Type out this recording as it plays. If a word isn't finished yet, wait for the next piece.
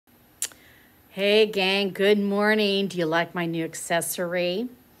Hey gang, good morning. Do you like my new accessory?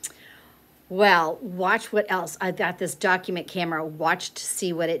 Well, watch what else. I got this document camera. Watch to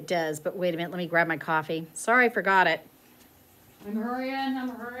see what it does. But wait a minute, let me grab my coffee. Sorry, I forgot it. I'm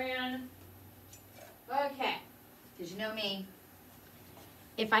hurrying. Okay, because you know me.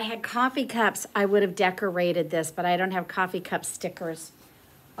 If I had coffee cups, I would have decorated this, but I don't have coffee cup stickers.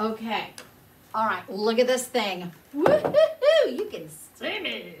 Okay, all right, look at this thing. Woo-hoo-hoo, you can see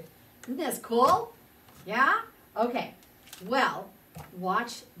me. Isn't this cool? Yeah? Okay, well,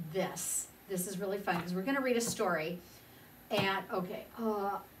 watch this. This is really fun because we're going to read a story. And, okay,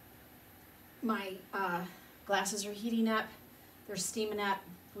 my glasses are heating up. They're steaming up.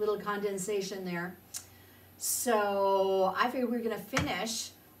 A little condensation there. So I figured we were going to finish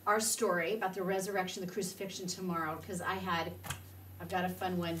our story about the resurrection, the crucifixion tomorrow because I've got a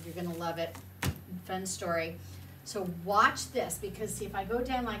fun one. You're going to love it. Fun story. So watch this because see if I go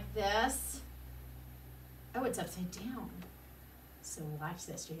down like this, oh, it's upside down. So watch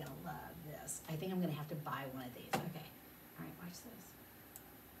this. You're going to love this. I think I'm going to have to buy one of these. Okay. All right, watch this.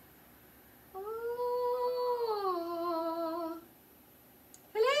 Oh,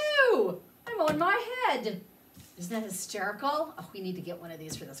 hello. I'm on my head. Isn't that hysterical? Oh, we need to get one of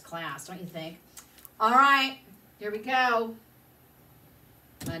these for this class, don't you think? All right, here we go.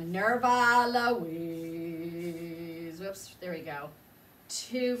 Minerva Louise. Whoops, there we go.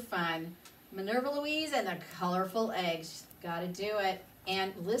 Too fun. Minerva Louise and the colorful eggs. Gotta do it.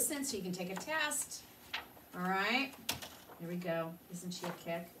 And listen so you can take a test. All right, here we go. Isn't she a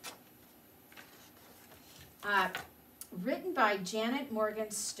kick? Written by Janet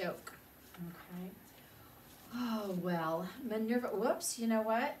Morgan Stoke. Okay. Oh, well, Minerva, whoops, you know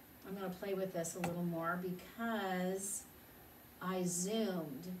what? I'm going to play with this a little more because I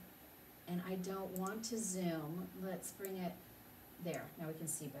zoomed and I don't want to zoom. Let's bring it there. Now we can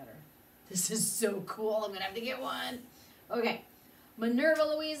see better. This is so cool. I'm going to have to get one. Okay. Minerva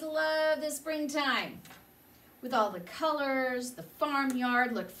Louise loved the springtime. With all the colors, the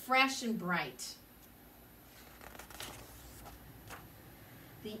farmyard looked fresh and bright.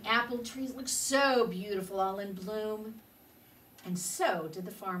 The apple trees looked so beautiful, all in bloom. And so did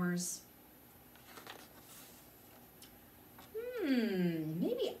the farmers.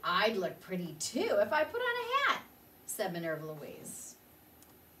 Maybe I'd look pretty too if I put on a hat, said Minerva Louise.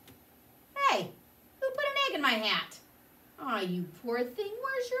 Hey, who put an egg in my hat? Aw, you poor thing,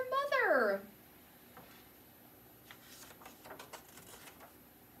 where's your mother?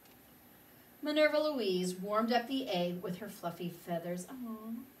 Minerva Louise warmed up the egg with her fluffy feathers.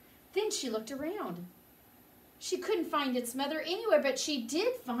 Aww. Then she looked around. She couldn't find its mother anywhere, but she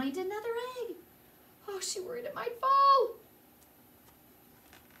did find another egg. Oh, she worried it might fall.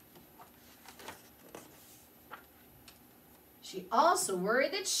 She also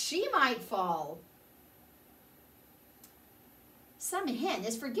worried that she might fall. Some hen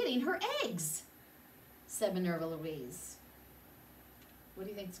is forgetting her eggs, said Minerva Louise. What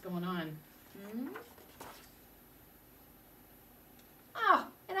do you think's going on? Oh,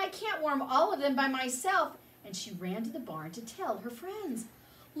 and I can't warm all of them by myself. And she ran to the barn to tell her friends.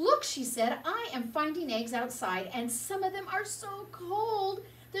 Look, she said, I am finding eggs outside, and some of them are so cold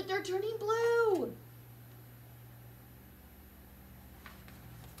that they're turning blue.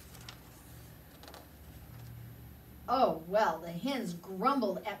 Oh, well, the hens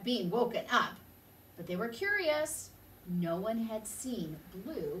grumbled at being woken up, but they were curious. No one had seen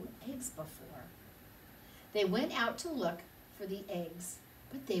blue eggs before. They went out to look for the eggs,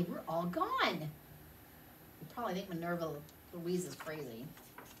 but they were all gone. You probably think Minerva Louise is crazy.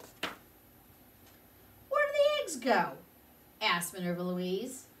 Where did the eggs go? Asked Minerva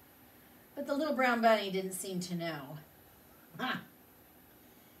Louise. But the little brown bunny didn't seem to know. Huh.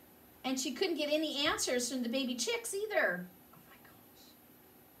 And she couldn't get any answers from the baby chicks either. Oh my gosh.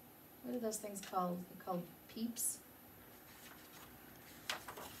 What are those things called? They're called peeps.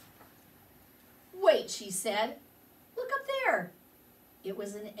 Wait, she said. Look up there. It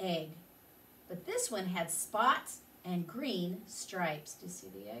was an egg. But this one had spots and green stripes. Do you see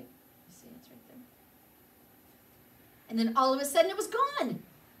the egg? You see it's right there. And then all of a sudden it was gone.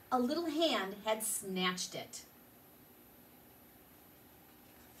 A little hand had snatched it.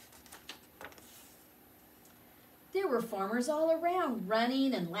 There were farmers all around,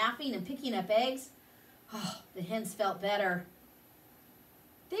 running and laughing and picking up eggs. Oh, the hens felt better.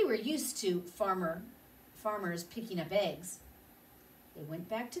 They were used to farmers picking up eggs. They went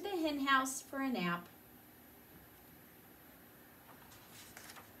back to the hen house for a nap.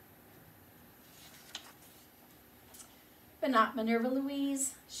 But not Minerva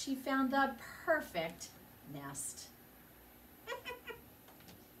Louise. She found the perfect nest.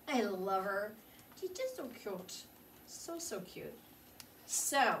 I love her. She's just so cute. So, so cute.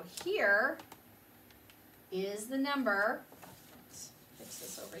 So here is the number. Let's fix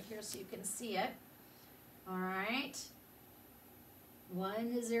this over here so you can see it. All right.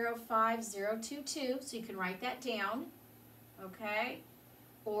 105022. So you can write that down. Okay.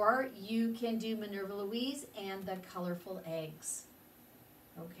 Or you can do Minerva Louise and the colorful eggs.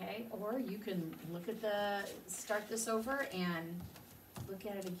 Okay. Or you can look at start this over and look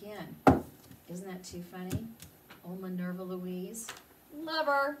at it again. Isn't that too funny? Oh, Minerva Louise. Love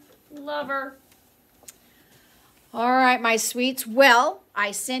her. Love her. All right, my sweets. Well,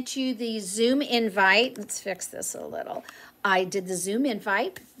 I sent you the Zoom invite. Let's fix this a little. I did the Zoom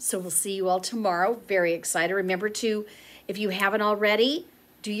invite, so we'll see you all tomorrow. Very excited. Remember to, if you haven't already,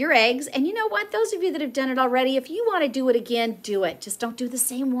 do your eggs. And you know what? Those of you that have done it already, if you want to do it again, do it. Just don't do the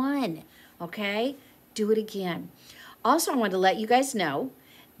same one, okay? Do it again. Also, I want to let you guys know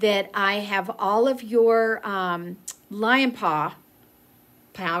that I have all of your lion paw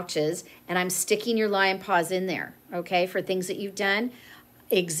pouches, and I'm sticking your lion paws in there, okay, for things that you've done.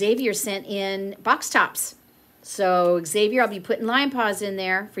 Xavier sent in box tops. So Xavier, I'll be putting lion paws in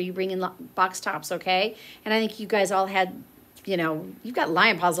there for you bringing box tops, okay? And I think you guys all had, you know, you've got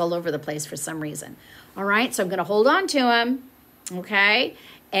lion paws all over the place for some reason. All right, so I'm going to hold on to them, okay?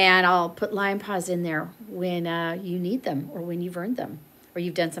 And I'll put lion paws in there when you need them or when you've earned them or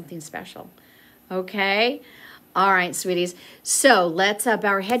you've done something special, okay? All right, sweeties. So let's bow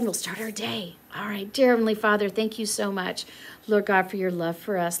our head and we'll start our day. All right, dear Heavenly Father, thank you so much, Lord God, for your love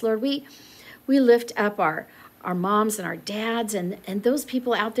for us. Lord, we lift up our moms and our dads and those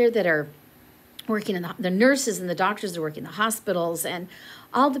people out there that are working in the nurses and the doctors that are working in the hospitals and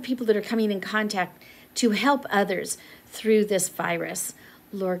all the people that are coming in contact to help others through this virus,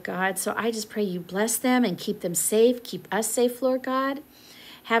 Lord God. So I just pray you bless them and keep them safe, keep us safe, Lord God.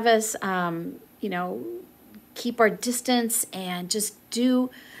 Have us, you know, keep our distance and just do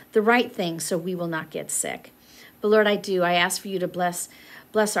the right thing so we will not get sick. But Lord, I ask for you to bless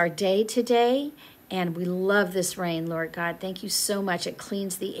our day today. And we love this rain, Lord God. Thank you so much. It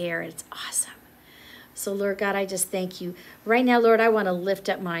cleans the air. It's awesome. So, Lord God, I just thank you. Right now, Lord, I want to lift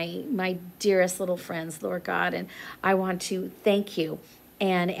up my dearest little friends, Lord God. And I want to thank you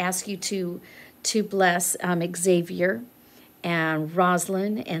and ask you to bless Xavier and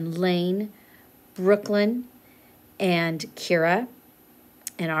Rosalind and Lane, Brooklyn and Kira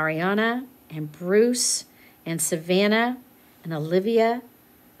and Ariana and Bruce and Savannah and Olivia,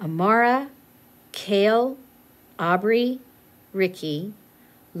 Amara, Kale, Aubrey, Ricky,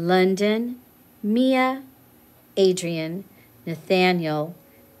 London, Mia, Adrian, Nathaniel,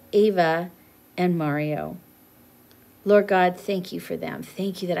 Ava, and Mario. Lord God, thank you for them.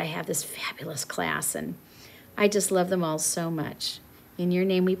 Thank you that I have this fabulous class, and I just love them all so much. In your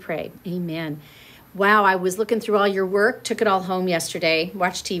name we pray. Amen. Wow, I was looking through all your work, took it all home yesterday,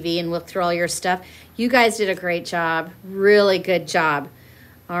 watched TV and looked through all your stuff. You guys did a great job, really good job.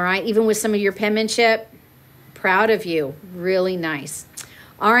 All right, even with some of your penmanship, proud of you, really nice.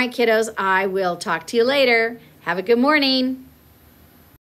 All right, kiddos, I will talk to you later. Have a good morning.